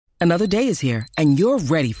Another day is here, and you're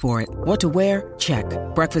ready for it. What to wear? Check.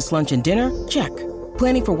 Breakfast, lunch, and dinner? Check.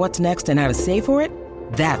 Planning for what's next and how to save for it?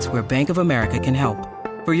 That's where Bank of America can help.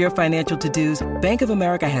 For your financial to-dos, Bank of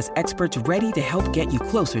America has experts ready to help get you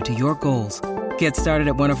closer to your goals. Get started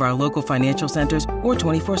at one of our local financial centers or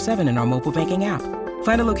 24/7 in our mobile banking app.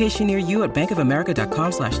 Find a location near you at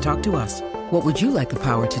bankofamerica.com/talktous. What would you like the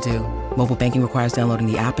power to do? Mobile banking requires downloading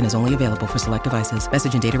the app and is only available for select devices.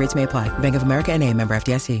 Message and data rates may apply. Bank of America N.A., member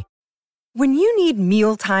FDIC. When you need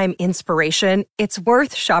mealtime inspiration, it's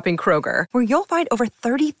worth shopping Kroger, where you'll find over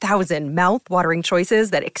 30,000 mouth-watering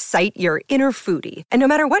choices that excite your inner foodie. And no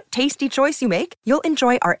matter what tasty choice you make, you'll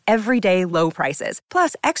enjoy our everyday low prices,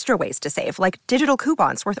 plus extra ways to save, like digital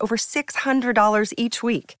coupons worth over $600 each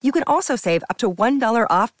week. You can also save up to $1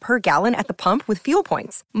 off per gallon at the pump with fuel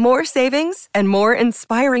points. More savings and more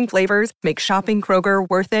inspiring flavors make shopping Kroger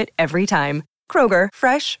worth it every time. Kroger,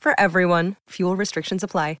 fresh for everyone. Fuel restrictions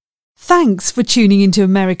apply. Thanks for tuning into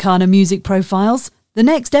Americana Music Profiles. The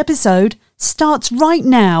next episode starts right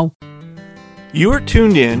now. You are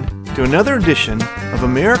tuned in to another edition of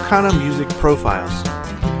Americana Music Profiles,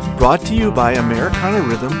 brought to you by Americana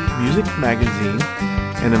Rhythm Music Magazine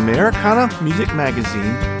and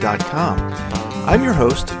AmericanaMusicMagazine.com. I'm your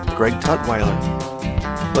host, Greg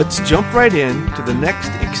Tutwiler. Let's jump right in to the next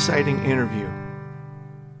exciting interview.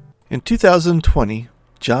 In 2020,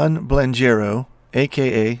 John Blangero,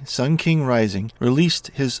 a.k.a. Sun King Rising,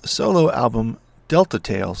 released his solo album Delta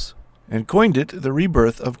Tales and coined it the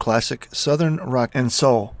rebirth of classic Southern rock and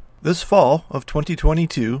soul. This fall of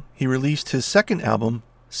 2022, he released his second album,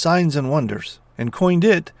 Signs and Wonders, and coined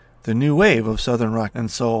it the new wave of Southern rock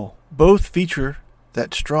and soul. Both feature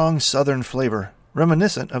that strong Southern flavor,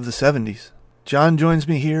 reminiscent of the 70s. John joins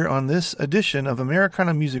me here on this edition of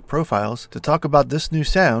Americana Music Profiles to talk about this new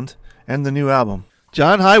sound and the new album.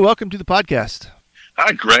 John, hi, welcome to the podcast.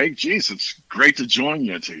 Hi, Greg. Geez, it's great to join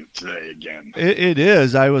you today again. It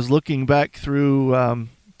is. I was looking back through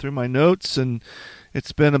my notes, and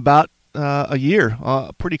it's been about a year,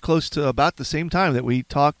 pretty close to about the same time that we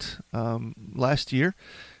talked last year.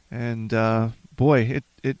 And boy,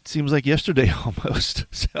 it seems like yesterday almost.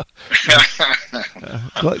 So,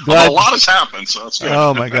 glad. Well, a lot has happened, so that's good.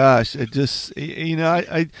 Oh my gosh! It just,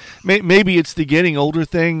 maybe it's the getting older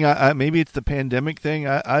thing. Maybe it's the pandemic thing.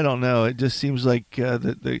 I don't know. It just seems like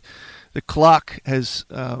the clock has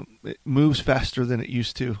it moves faster than it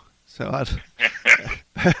used to. So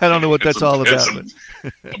I don't know what that's all about. A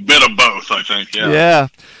bit of both, I think. Yeah.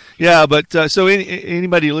 But so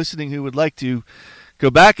anybody listening who would like to go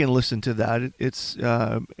back and listen to that, it's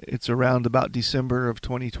around about December of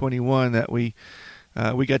 2021 that we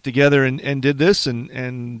got together and did this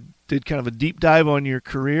and did kind of a deep dive on your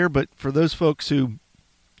career. But for those folks who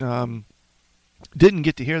didn't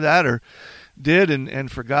get to hear that, or did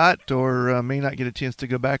and forgot, or may not get a chance to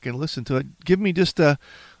go back and listen to it, give me just a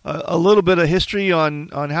little bit of history on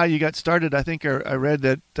how you got started. I think I read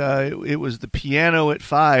that it was the piano at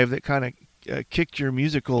 5 that kind of kicked your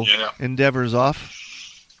musical endeavors off.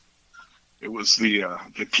 It was the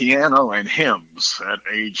piano and hymns at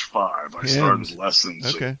age 5. I started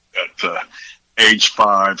lessons at age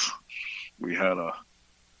 5. We had a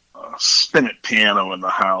spinet piano in the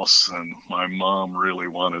house, and my mom really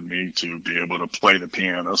wanted me to be able to play the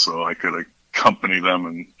piano so I could accompany them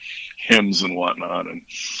in hymns and whatnot.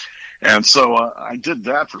 And so I did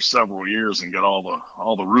that for several years and got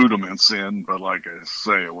all the rudiments in. But like I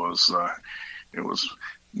say, it was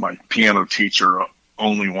my piano teacher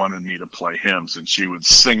only wanted me to play hymns, and she would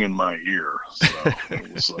sing in my ear. So it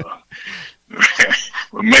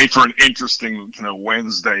was made for an interesting,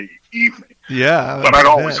 Wednesday evening. Yeah, but I'd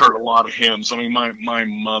always heard a lot of hymns. I mean, my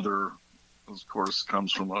mother, of course,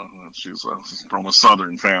 comes from she's from a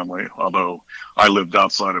Southern family. Although I lived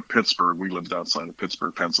outside of Pittsburgh, we lived outside of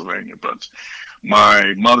Pittsburgh, Pennsylvania. But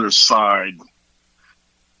my mother's side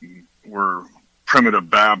were Primitive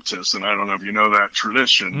Baptists, and I don't know if you know that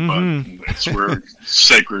tradition, but it's where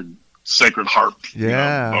sacred harp,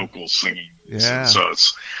 vocals singing. Yeah. So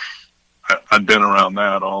it's I've been around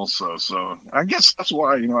that also. So I guess that's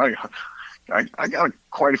why I got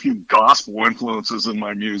quite a few gospel influences in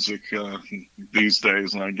my music these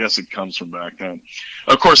days, and I guess it comes from back then.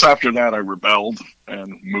 Of course, after that, I rebelled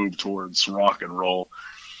and moved towards rock and roll.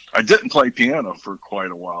 I didn't play piano for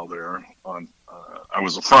quite a while there. I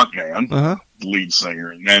was a front man, lead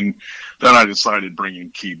singer, and then I decided bringing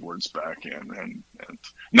keyboards back in, and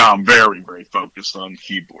now I'm very, very focused on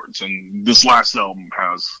keyboards. And this last album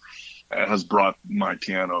has brought my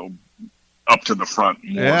piano up to the front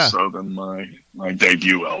more so than my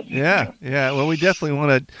debut album. Yeah. Well, we definitely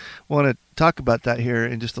want to talk about that here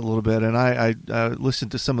in just a little bit. And I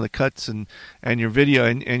listened to some of the cuts and your video,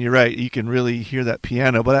 and you're right, you can really hear that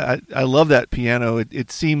piano. But I love that piano.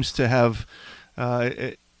 It seems to have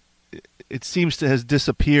it seems to have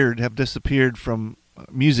disappeared from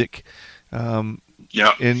music.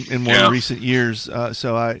 In more recent years.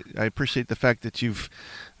 So I appreciate the fact that you've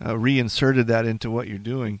reinserted that into what you're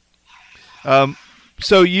doing.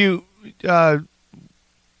 So you kind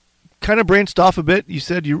of branched off a bit. You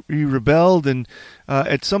said you rebelled and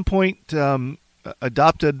at some point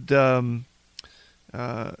adopted a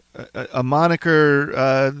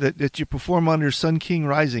moniker that you perform under, Sun King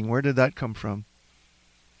Rising. Where did that come from?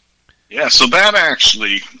 Yeah, so that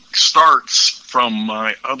actually starts from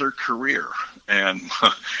my other career. And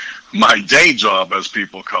my day job, as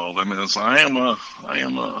people call them, is I am a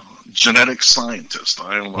genetic scientist.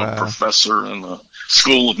 I am a professor in the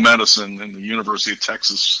School of Medicine in the University of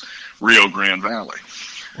Texas, Rio Grande Valley.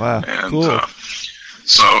 Wow, and, cool.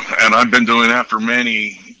 And I've been doing that for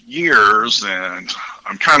many years, and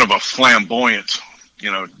I'm kind of a flamboyant,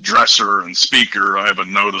 dresser and speaker. I have a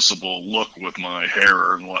noticeable look with my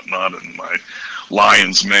hair and whatnot and my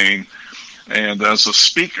lion's mane. And as a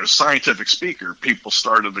speaker, scientific speaker, people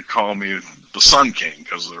started to call me the Sun King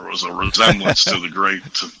because there was a resemblance to the great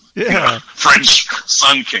French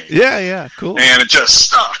Sun King. Yeah, cool. And it just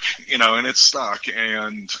stuck, and it stuck.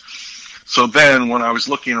 And so then when I was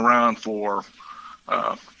looking around for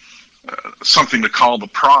something to call the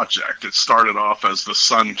project, it started off as the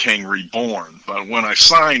Sun King Reborn. But when I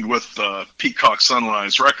signed with the Peacock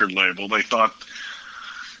Sunrise record label, they thought,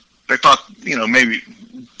 maybe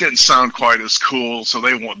didn't sound quite as cool, so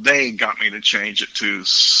they got me to change it to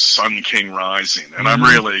Sun King Rising, and I'm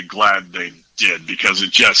really glad they did because it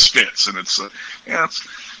just fits, and it's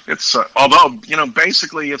although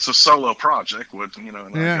basically it's a solo project with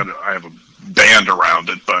I have a band around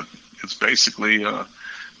it, but it's basically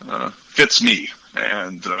fits me,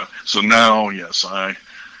 and so now yes, I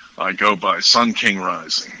go by Sun King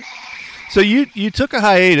Rising. So you took a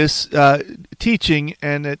hiatus teaching,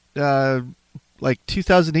 and at like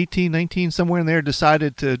 2018, 19, somewhere in there,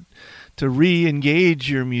 decided to re-engage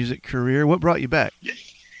your music career. What brought you back?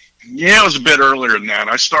 Yeah, it was a bit earlier than that.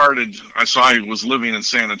 I was living in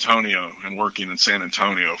San Antonio and working in San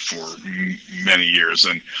Antonio for many years,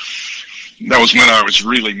 and that was when I was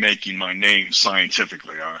really making my name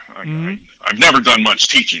scientifically. I've never done much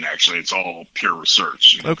teaching, actually. It's all pure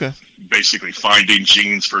research. Okay. Basically finding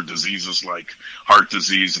genes for diseases like heart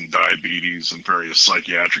disease and diabetes and various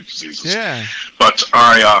psychiatric diseases. Yeah. But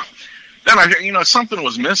then something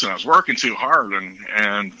was missing. I was working too hard,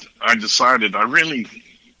 and I decided I really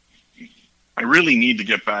need to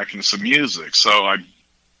get back into some music. So I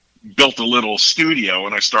built a little studio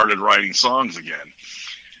and I started writing songs again.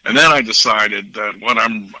 And then I decided that what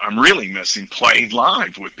I'm really missing, playing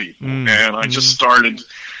live with people. And I just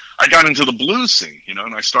I got into the blues scene,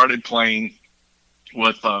 and I started playing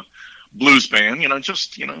with a blues band,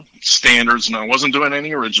 standards, and I wasn't doing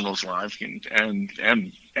any originals live,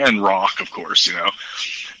 and rock, of course,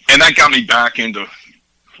 And that got me back into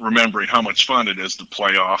remembering how much fun it is to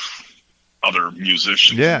play off other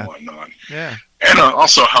musicians and whatnot. Yeah. And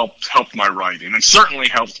also helped my writing, and certainly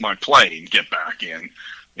helped my playing get back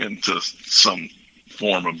into some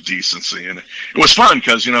form of decency. And it was fun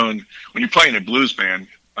because, when you're playing a blues band,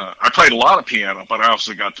 I played a lot of piano, but I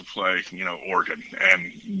also got to play, organ,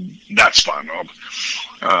 and that's fun.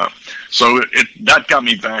 So that got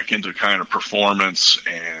me back into kind of performance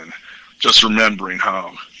and just remembering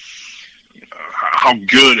how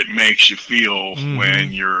good it makes you feel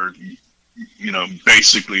when you're,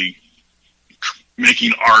 basically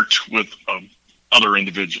making art with other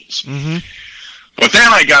individuals. But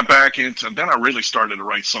then I got back then I really started to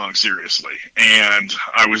write songs seriously, and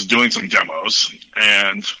I was doing some demos,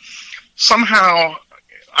 and somehow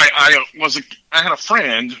I had a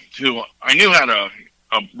friend who I knew had a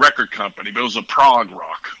record company, but it was a prog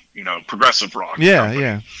rock, progressive rock company.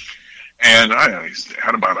 Yeah. And I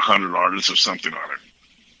had about 100 artists or something on it.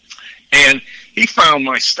 And he found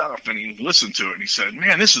my stuff and he listened to it and he said,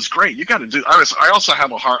 "Man, this is great. You got to do." I also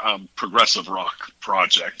have a progressive rock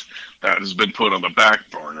project that has been put on the back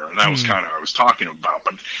burner, and that was kind of what I was talking about.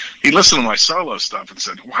 But he listened to my solo stuff and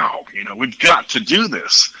said, "Wow, we've got to do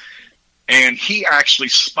this." And he actually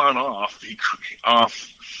spun off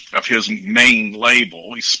of his main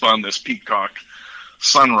label. He spun this Peacock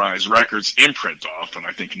Sunrise Records imprint off, and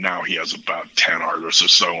I think now he has about 10 artists or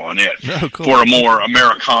so on it. Oh, cool. For a more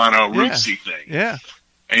Americana, rootsy thing. Yeah.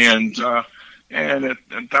 And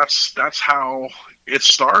that's how it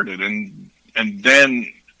started. And And then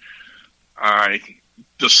I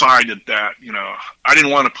decided that, I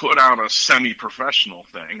didn't want to put out a semi-professional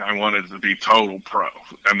thing. I wanted it to be total pro.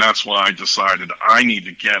 And that's why I decided I need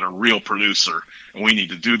to get a real producer, and we need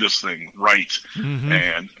to do this thing right,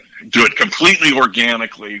 and do it completely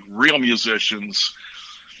organically, real musicians,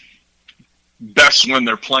 best when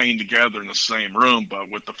they're playing together in the same room.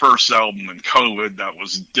 But with the first album and COVID, that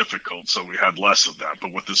was difficult, so we had less of that.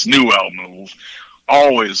 But with this new album,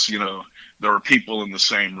 always, there are people in the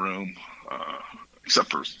same room,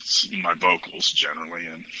 except for my vocals generally,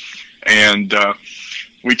 and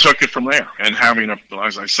we took it from there. And having a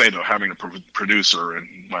producer,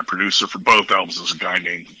 and my producer for both albums is a guy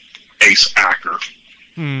named Ace Acker.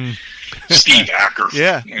 Steve Acker.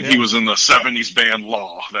 And he was in the 70s band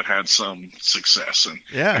Law that had some success, and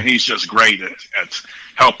he's just great at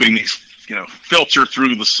helping these, filter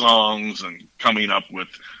through the songs and coming up with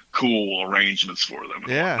cool arrangements for them.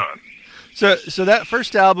 So that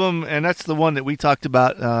first album, and that's the one that we talked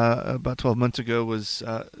about 12 months ago, was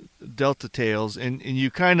Delta Tales, and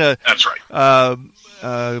you kind of that's right.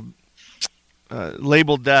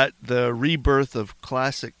 Labeled that the rebirth of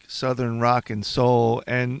classic Southern rock and soul.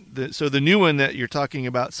 And so the new one that you're talking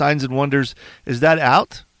about, Signs and Wonders, is that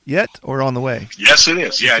out yet or on the way? Yes, it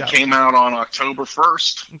is. Yeah, it came out on October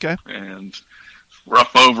 1st. Okay. And we're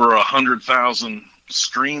up over 100,000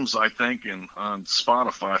 streams, I think, on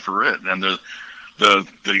Spotify for it. And the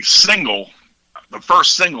single, the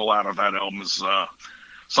first single out of that album is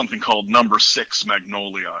something called Number 6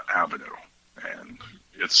 Magnolia Avenue. And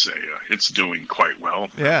it's doing quite well.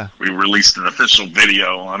 Yeah. We released an official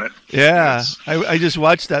video on it. Yeah. I just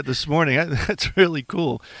watched that this morning. That's really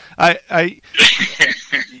cool. I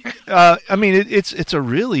mean, it's a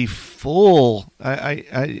really full,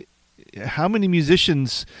 how many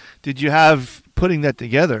musicians did you have putting that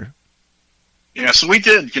together? Yeah, so we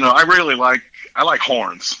did, I like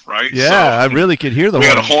horns, right? Yeah, so I really could hear the horns. We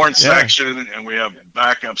had a horn section, and we have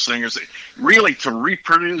backup singers. Really, to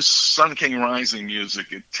reproduce Sun King Rising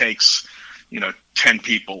music, it takes, 10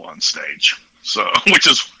 people on stage. So, which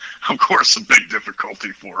is, of course, a big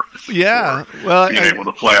difficulty for being able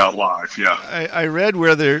to play out live. Yeah, I read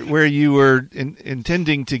where you were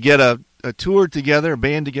intending to get a tour together, a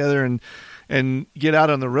band together, and get out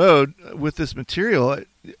on the road with this material.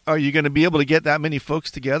 Are you going to be able to get that many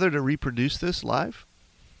folks together to reproduce this live?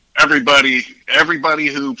 Everybody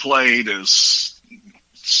who played is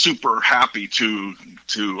super happy to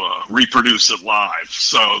reproduce it live.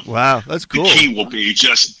 So wow, that's cool. The key will be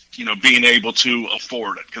just being able to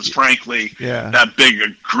afford it, because frankly, that big a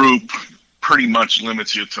group pretty much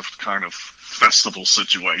limits you to kind of festival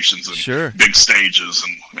situations and big stages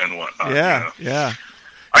and whatnot. Yeah.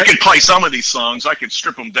 I could play some of these songs. I could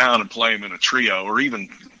strip them down and play them in a trio, or even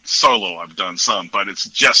solo. I've done some, but it's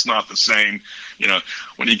just not the same.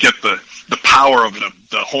 When you get the power of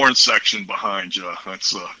the horn section behind you,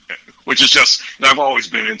 that's which is just. I've always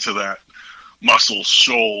been into that Muscle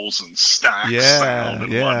Shoals and Stax sound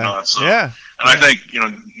and whatnot. So, and I think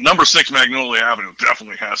Number 6 Magnolia Avenue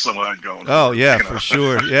definitely has some of that going. Oh yeah, for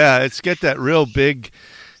sure. Yeah, it's got that real big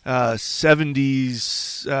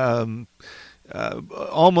 70s.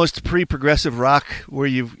 Almost pre-progressive rock where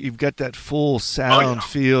you've got that full sound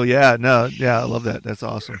feel. I love that. That's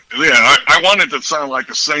awesome. Yeah, I wanted to sound like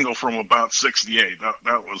a single from about 68.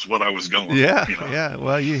 That was what I was going with. Yeah.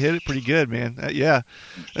 Well, you hit it pretty good, man.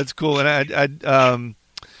 That's cool. And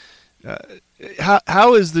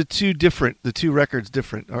how is the two records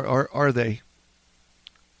different, or are they?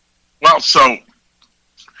 Well, so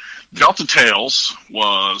Delta Tales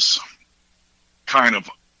was kind of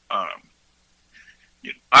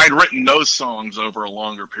I'd written those songs over a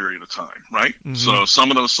longer period of time, right? Mm-hmm. So some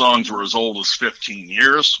of those songs were as old as 15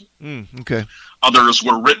 years. Okay. Others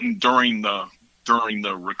were written during the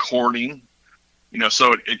recording,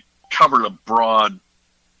 so it covered a broad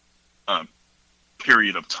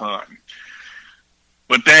period of time.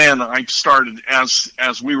 But then I started,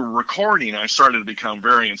 as we were recording, I started to become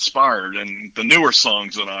very inspired, and the newer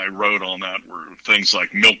songs that I wrote on that were things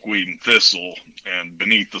like Milkweed and Thistle and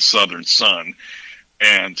Beneath the Southern Sun.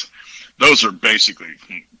 And those are basically,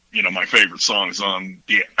 my favorite songs on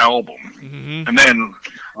the album. Mm-hmm. And then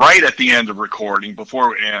right at the end of recording,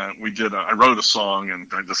 before I wrote a song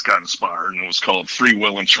and I just got inspired, and it was called Free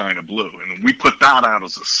Will in China Blue. And we put that out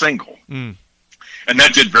as a single. And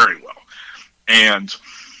that did very well. And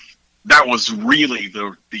that was really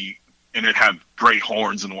and it had great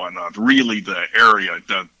horns and whatnot, really the area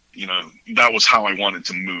that, that was how I wanted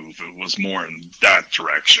to move. It was more in that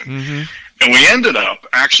direction. Mm-hmm. And we ended up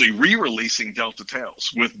actually re-releasing Delta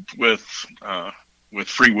Tales with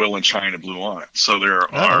Free Will and China Blue on it. So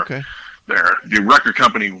there the record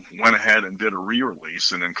company went ahead and did a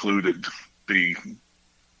re-release and included the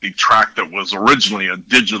track that was originally a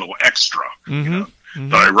digital extra,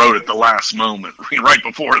 that I wrote at the last moment, right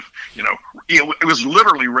before, it was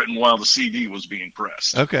literally written while the CD was being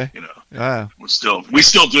pressed. Okay. Wow. We still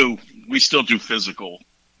do physical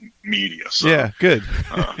media. So, yeah, good.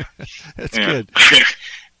 That's good.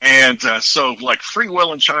 And so, like, Free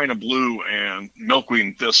Will and China Blue and Milkweed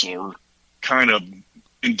and Thistle are kind of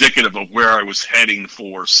indicative of where I was heading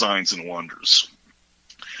for Signs and Wonders.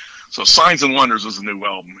 So Signs and Wonders is a new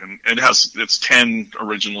album, and it's 10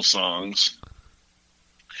 original songs.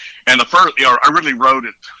 And the first, I really wrote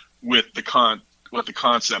it with the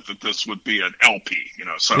concept that this would be an LP,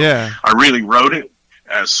 So yeah. I really wrote it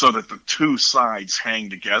as so that the two sides hang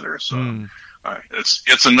together. So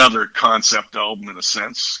it's another concept album in a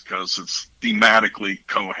sense, because it's thematically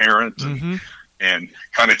coherent and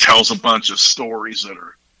kind of tells a bunch of stories that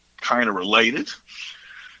are kind of related.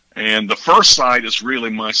 And the first side is really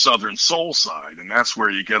my Southern Soul side, and that's where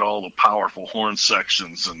you get all the powerful horn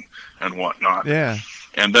sections and whatnot. Yeah.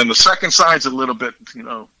 And then the second side's a little bit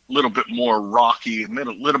more rocky, a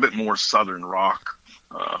little bit more Southern rock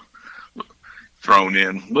thrown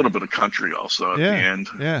in, a little bit of country also at the end.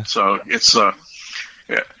 Yeah. So it's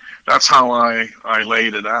that's how I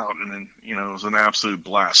laid it out, and then it was an absolute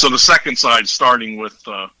blast. So the second side, starting with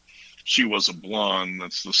She Was a Blonde,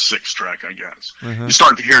 that's the 6th track, I guess. You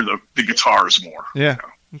start to hear the guitars more. Yeah.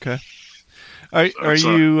 Okay. Are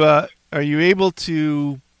you able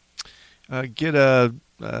to get a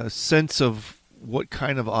sense of what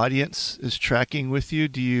kind of audience is tracking with you?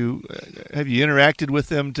 Have you interacted with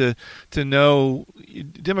them to know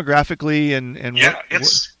demographically and yeah,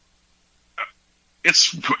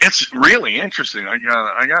 it's really interesting. I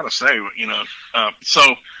gotta say,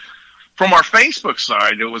 so from our Facebook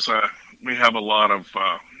side, we have a lot of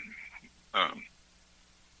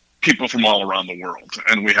people from all around the world,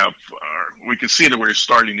 and we can see that we're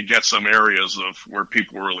starting to get some areas of where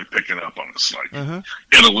people are really picking up on us, like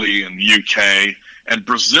Italy and UK and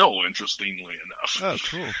Brazil, interestingly enough. Oh,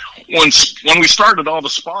 cool. When we started all the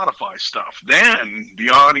Spotify stuff, then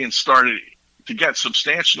the audience started to get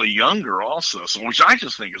substantially younger also, so which I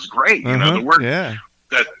just think is great.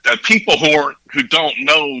 That people who don't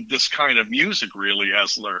know this kind of music really,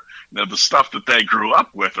 as their the stuff that they grew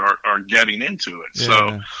up with, are getting into it.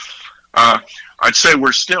 Yeah. So I'd say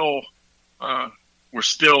we're still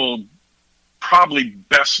probably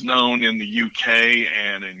best known in the UK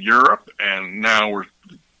and in Europe, and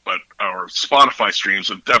but our Spotify streams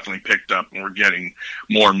have definitely picked up, and we're getting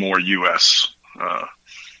more and more US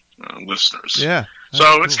listeners. Yeah.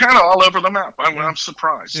 So it's kind of all over the map. I'm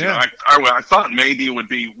surprised. Yeah. I thought maybe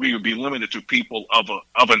we would be limited to people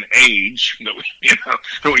of an age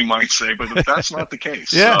that we might say, but that's not the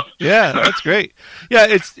case. Yeah, so. Yeah, that's great. Yeah,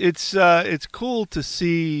 it's cool to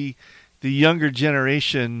see the younger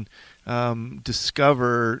generation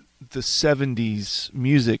discover the 70s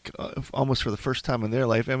music almost for the first time in their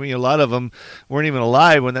life. I mean, a lot of them weren't even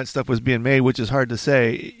alive when that stuff was being made, which is hard to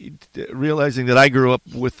say. Realizing that I grew up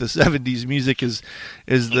with the 70s music is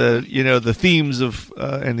the the themes of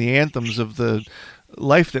and the anthems of the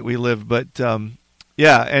life that we live. But and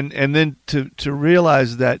then to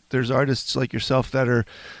realize that there's artists like yourself that are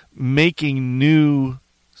making new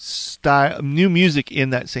music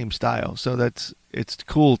in that same style. So it's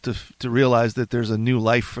cool to realize that there's a new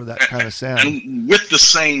life for that kind of sound, and with the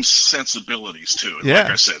same sensibilities too. Yeah.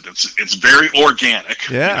 Like I said, it's very organic.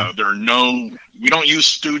 Yeah. We don't use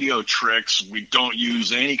studio tricks. We don't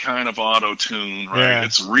use any kind of auto tune. Right. Yeah.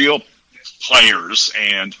 It's real players,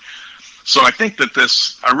 and so I think that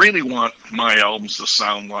I really want my albums to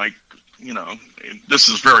sound like, this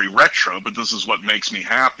is very retro, but this is what makes me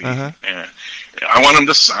happy. And I want them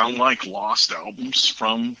to sound like lost albums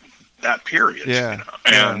from that period. Yeah.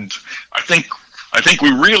 And I think we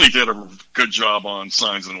really did a good job on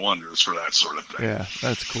Signs and Wonders for that sort of thing. Yeah,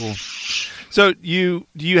 that's cool. So do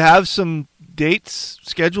you have some dates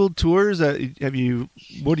scheduled, tours? What are you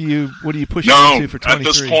pushing into for 23? At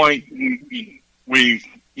this point we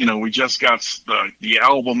just got the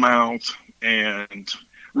album out, and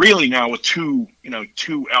really now with two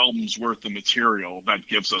albums worth of material, that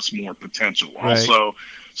gives us more potential. Right. Also,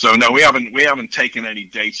 so no, we haven't taken any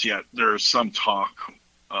dates yet. There's some talk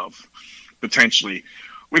of potentially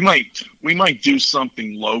we might do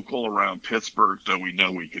something local around Pittsburgh that we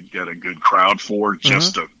know we could get a good crowd for,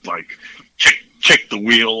 just to like kick the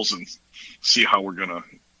wheels and see how we're gonna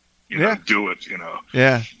do it.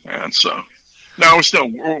 Yeah. And so no,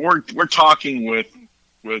 we're talking with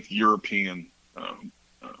European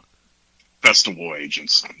festival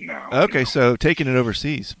agents now. Okay, so taking it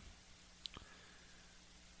overseas.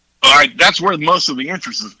 that's where most of the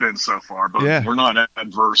interest has been so far, but we're not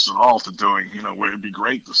adverse at all to doing, it'd be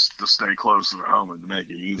great to stay closer to home and to make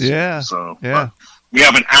it easier. Yeah. So we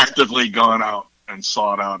haven't actively gone out and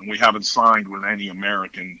sought out, and we haven't signed with any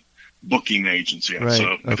American booking agents yet. Right.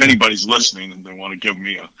 So if anybody's listening and they want to give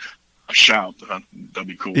me a shout, that'd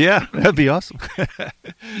be cool. Yeah, that'd be awesome.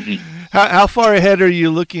 How far ahead are you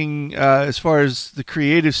looking as far as the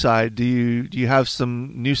creative side? Do you have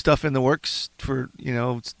some new stuff in the works for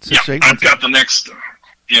I've got the next.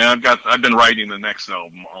 I've been writing the next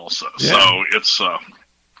album also. Yeah. So it's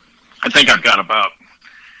I think I've got about.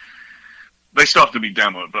 They still have to be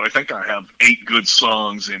demoed, but I think I have 8 good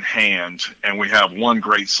songs in hand, and we have one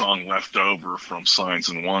great song left over from Signs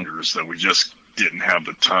and Wonders that we just didn't have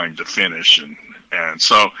the time to finish, and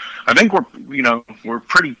so I think we're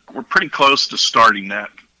pretty close to starting that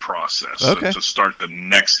process to start the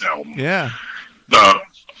next album. Yeah.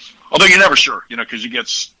 Although you're never sure, because you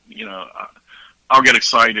get I'll get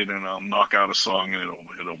excited and I'll knock out a song and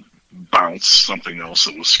it'll bounce something else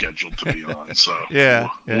that was scheduled to be on. So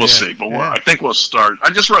we'll see. But I think we'll start. I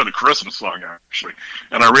just wrote a Christmas song actually,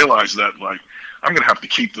 and I realized that I'm going to have to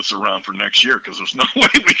keep this around for next year because there's no way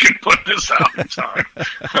we can put this out in time.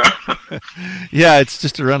 Yeah, it's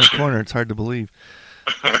just around the corner. It's hard to believe.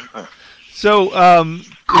 So,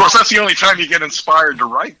 of course, that's the only time you get inspired to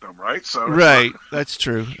write them, right? So, right. That's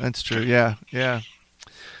true. Yeah.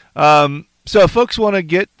 So, if folks want to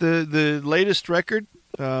get the latest record,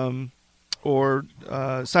 or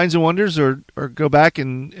Signs and Wonders, or go back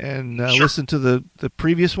and sure. Listen to the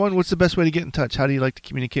previous one, what's the best way to get in touch? How do you like to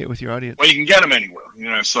communicate with your audience? Well, you can get them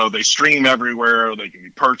anywhere, so they stream everywhere. They can be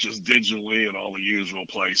purchased digitally at all the usual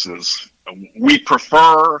places. We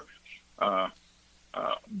prefer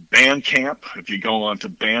Bandcamp. If you go on to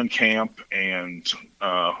Bandcamp and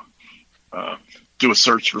do a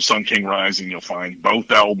search for Sun King Rising, you'll find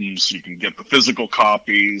both albums. You can get the physical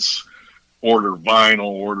copies, order vinyl,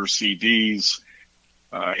 order CDs,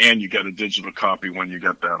 and you get a digital copy when you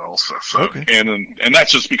get that also. So, and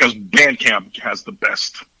that's just because Bandcamp has the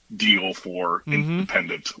best deal for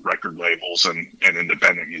independent record labels and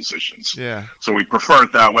independent musicians. Yeah. So we prefer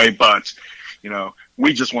it that way, but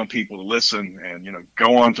we just want people to listen and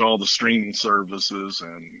go on to all the streaming services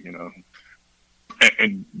and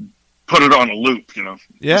and put it on a loop,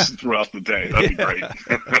 listen throughout the day. That'd be great.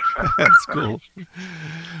 That's cool.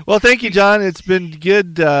 Well, thank you, John. It's been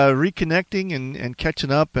good reconnecting and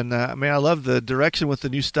catching up. And I love the direction with the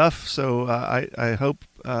new stuff. So I hope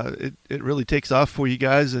it really takes off for you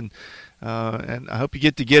guys, and I hope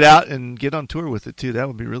you get out and get on tour with it too. That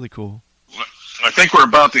would be really cool. I think we're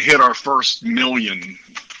about to hit our first million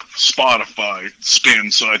Spotify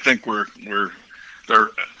spins. So I think we're there.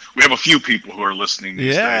 We have a few people who are listening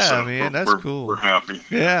these days. So man, that's cool. We're happy.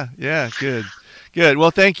 Yeah, good.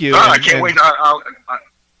 Well, thank you. I can't wait. I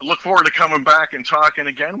look forward to coming back and talking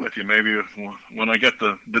again with you, maybe when I get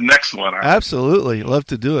the next one out. Absolutely. Love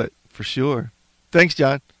to do it, for sure. Thanks,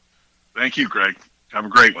 John. Thank you, Greg. Have a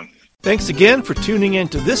great one. Thanks again for tuning in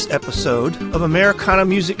to this episode of Americana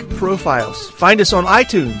Music Profiles. Find us on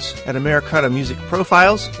iTunes at Americana Music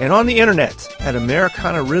Profiles and on the internet at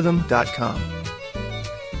AmericanaRhythm.com.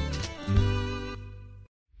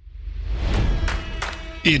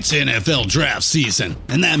 It's NFL draft season,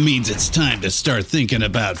 and that means it's time to start thinking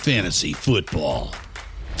about fantasy football.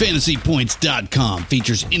 FantasyPoints.com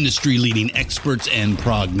features industry-leading experts and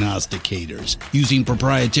prognosticators using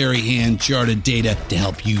proprietary hand-charted data to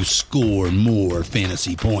help you score more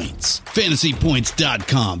fantasy points.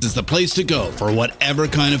 FantasyPoints.com is the place to go for whatever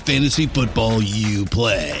kind of fantasy football you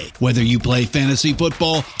play. Whether you play fantasy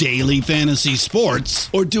football, daily fantasy sports,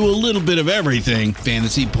 or do a little bit of everything,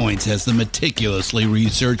 Fantasy Points has the meticulously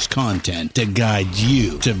researched content to guide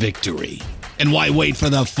you to victory. And why wait for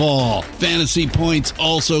the fall? Fantasy Points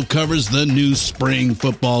also covers the new spring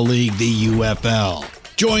football league, the UFL.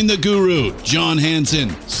 Join the guru, John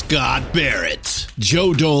Hansen, Scott Barrett,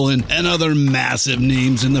 Joe Dolan, and other massive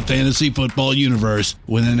names in the fantasy football universe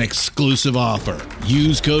with an exclusive offer.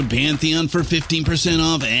 Use code Pantheon for 15%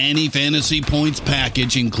 off any Fantasy Points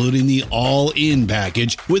package, including the all-in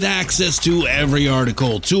package, with access to every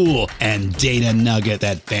article, tool, and data nugget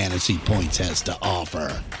that Fantasy Points has to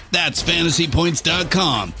offer. That's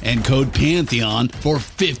FantasyPoints.com and code Pantheon for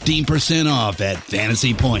 15% off at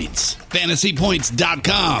Fantasy Points.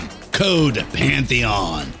 FantasyPoints.com, code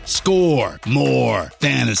Pantheon. Score more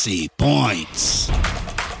fantasy points.